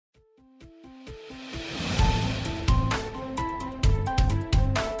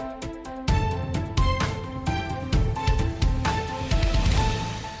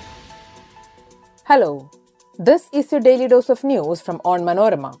Hello, this is your daily dose of news from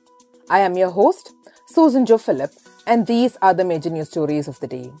Onmanorama. I am your host, Susan Jo Philip, and these are the major news stories of the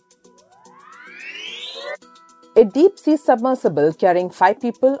day. A deep-sea submersible carrying 5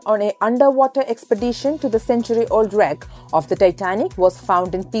 people on an underwater expedition to the century-old wreck of the Titanic was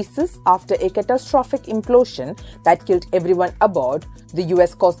found in pieces after a catastrophic implosion that killed everyone aboard, the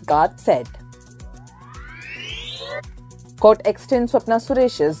US Coast Guard said. Court extends Swapna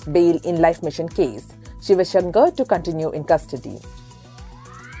Suresh's bail in life mission case. Shiva Shankar to continue in custody.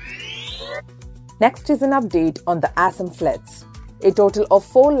 Next is an update on the Assam floods. A total of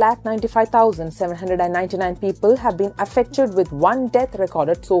 4,95,799 people have been affected with 1 death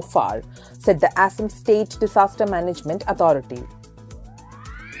recorded so far, said the Assam State Disaster Management Authority.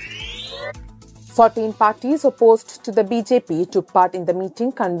 14 parties opposed to the BJP took part in the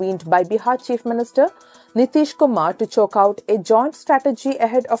meeting convened by Bihar Chief Minister Nitish Kumar to chalk out a joint strategy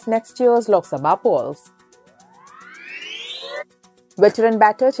ahead of next year's Lok Sabha polls. Veteran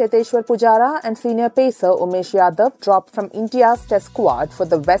batter Cheteshwar Pujara and senior pacer Umesh Yadav dropped from India's test squad for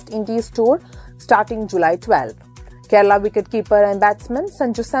the West Indies tour starting July 12. Kerala wicketkeeper and batsman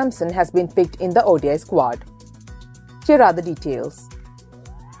Sanju Samson has been picked in the ODI squad. Here are the details.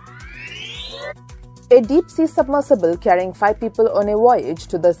 A deep-sea submersible carrying 5 people on a voyage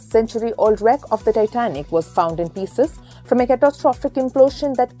to the century-old wreck of the Titanic was found in pieces from a catastrophic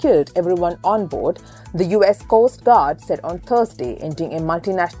implosion that killed everyone on board, the US Coast Guard said on Thursday, ending a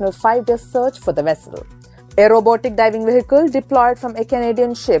multinational 5-day search for the vessel. A robotic diving vehicle deployed from a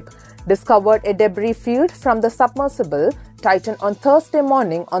Canadian ship discovered a debris field from the submersible Titan on Thursday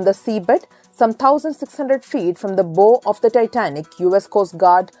morning on the seabed, some 1,600 feet from the bow of the Titanic, US Coast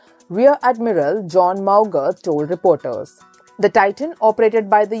Guard Rear Admiral John Mauger told reporters. The Titan, operated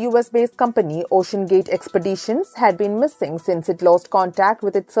by the US-based company OceanGate Expeditions, had been missing since it lost contact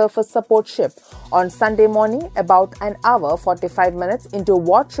with its surface support ship on Sunday morning, about an hour 45 minutes into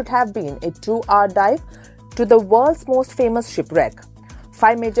what should have been a 2-hour dive to the world's most famous shipwreck.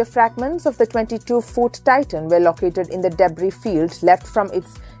 5 major fragments of the 22-foot Titan were located in the debris field left from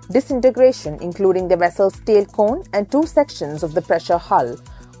its disintegration, including the vessel's tail cone and 2 sections of the pressure hull,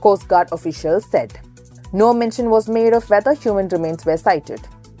 Coast Guard officials said. No mention was made of whether human remains were sighted.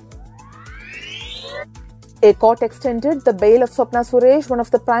 A court extended the bail of Swapna Suresh, one of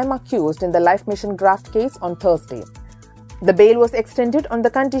the prime accused in the life mission graft case, on Thursday. The bail was extended on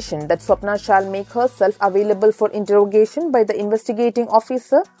the condition that Swapna shall make herself available for interrogation by the investigating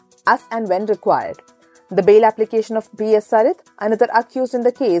officer as and when required. The bail application of B.S. Sarith, another accused in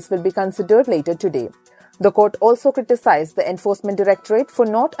the case, will be considered later today. The court also criticized the Enforcement Directorate for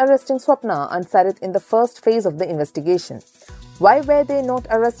not arresting Swapna and Sarith in the first phase of the investigation. Why were they not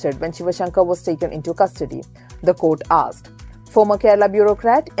arrested when Shiva Shankar was taken into custody? The court asked. Former Kerala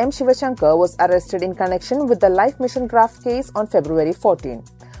bureaucrat M. Shiva Shankar was arrested in connection with the life mission graft case on February 14.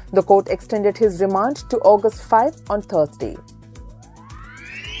 The court extended his remand to August 5 on Thursday.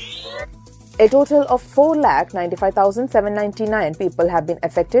 A total of 4,95,799 people have been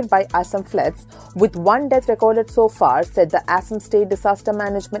affected by Assam floods, with 1 death recorded so far, said the Assam State Disaster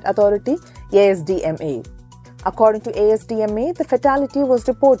Management Authority, ASDMA. According to ASDMA, the fatality was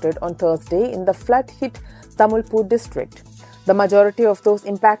reported on Thursday in the flood-hit Tamulpur district. The majority of those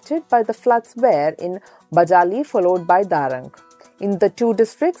impacted by the floods were in Bajali, followed by Darang. In the 2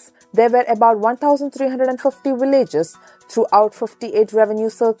 districts, there were about 1,350 villages throughout 58 revenue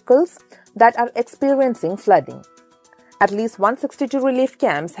circles that are experiencing flooding. At least 162 relief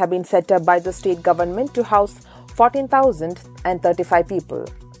camps have been set up by the state government to house 14,035 people.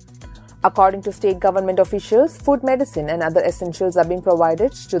 According to state government officials, food, medicine and other essentials are being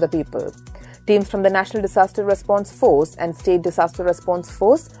provided to the people. Teams from the National Disaster Response Force and State Disaster Response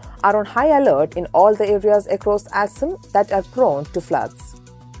Force are on high alert in all the areas across Assam that are prone to floods.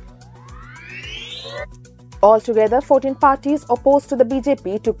 Altogether, 14 parties opposed to the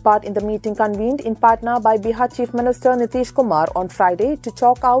BJP took part in the meeting convened in Patna by Bihar Chief Minister Nitish Kumar on Friday to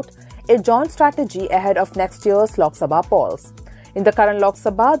chalk out a joint strategy ahead of next year's Lok Sabha polls. In the current Lok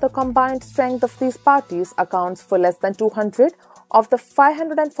Sabha, the combined strength of these parties accounts for less than 200 of the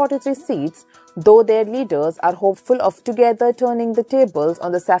 543 seats, though their leaders are hopeful of together turning the tables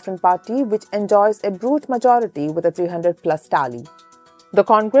on the Saffron Party, which enjoys a brute majority with a 300-plus tally. The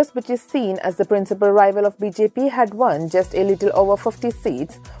Congress, which is seen as the principal rival of BJP, had won just a little over 50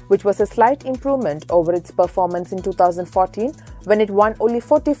 seats, which was a slight improvement over its performance in 2014 when it won only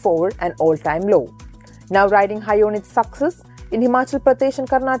 44, an all-time low. Now riding high on its success in Himachal Pradesh and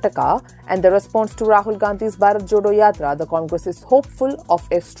Karnataka and the response to Rahul Gandhi's Bharat Jodo Yatra, the Congress is hopeful of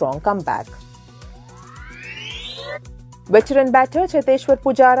a strong comeback. Veteran batter Cheteshwar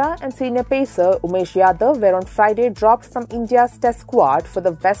Pujara and senior pacer Umesh Yadav were on Friday dropped from India's Test squad for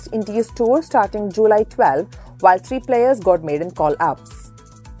the West Indies tour starting July 12, while 3 players got maiden call-ups.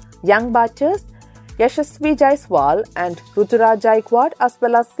 Young batters Yashasvi Jaiswal and Ruturaj Gaikwad as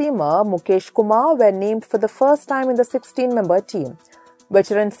well as seamer Mukesh Kumar were named for the first time in the 16-member team.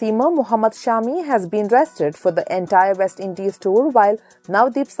 Veteran seamer Mohammad Shami has been rested for the entire West Indies tour, while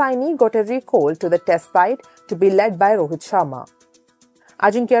Navdeep Saini got a recall to the Test side to be led by Rohit Sharma.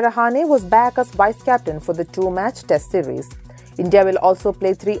 Ajinkya Rahane was back as vice-captain for the 2-match Test series. India will also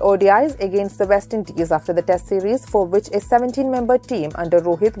play 3 ODIs against the West Indies after the Test series, for which a 17-member team under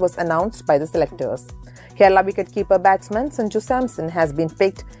Rohit was announced by the selectors. Kerala wicketkeeper batsman Sanju Samson has been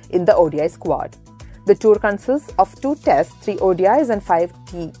picked in the ODI squad. The tour consists of 2 Tests, 3 ODIs and 5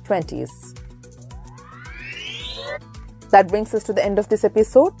 T20s. That brings us to the end of this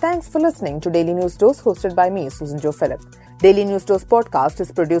episode. Thanks for listening to Daily News Dose, hosted by me, Susan Jo Philip. Daily News Dose podcast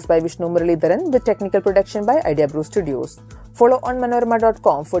is produced by Vishnu Muralidharan with technical production by Idea Brew Studios. Follow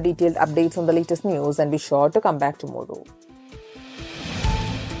Onmanorama.com for detailed updates on the latest news and be sure to come back tomorrow.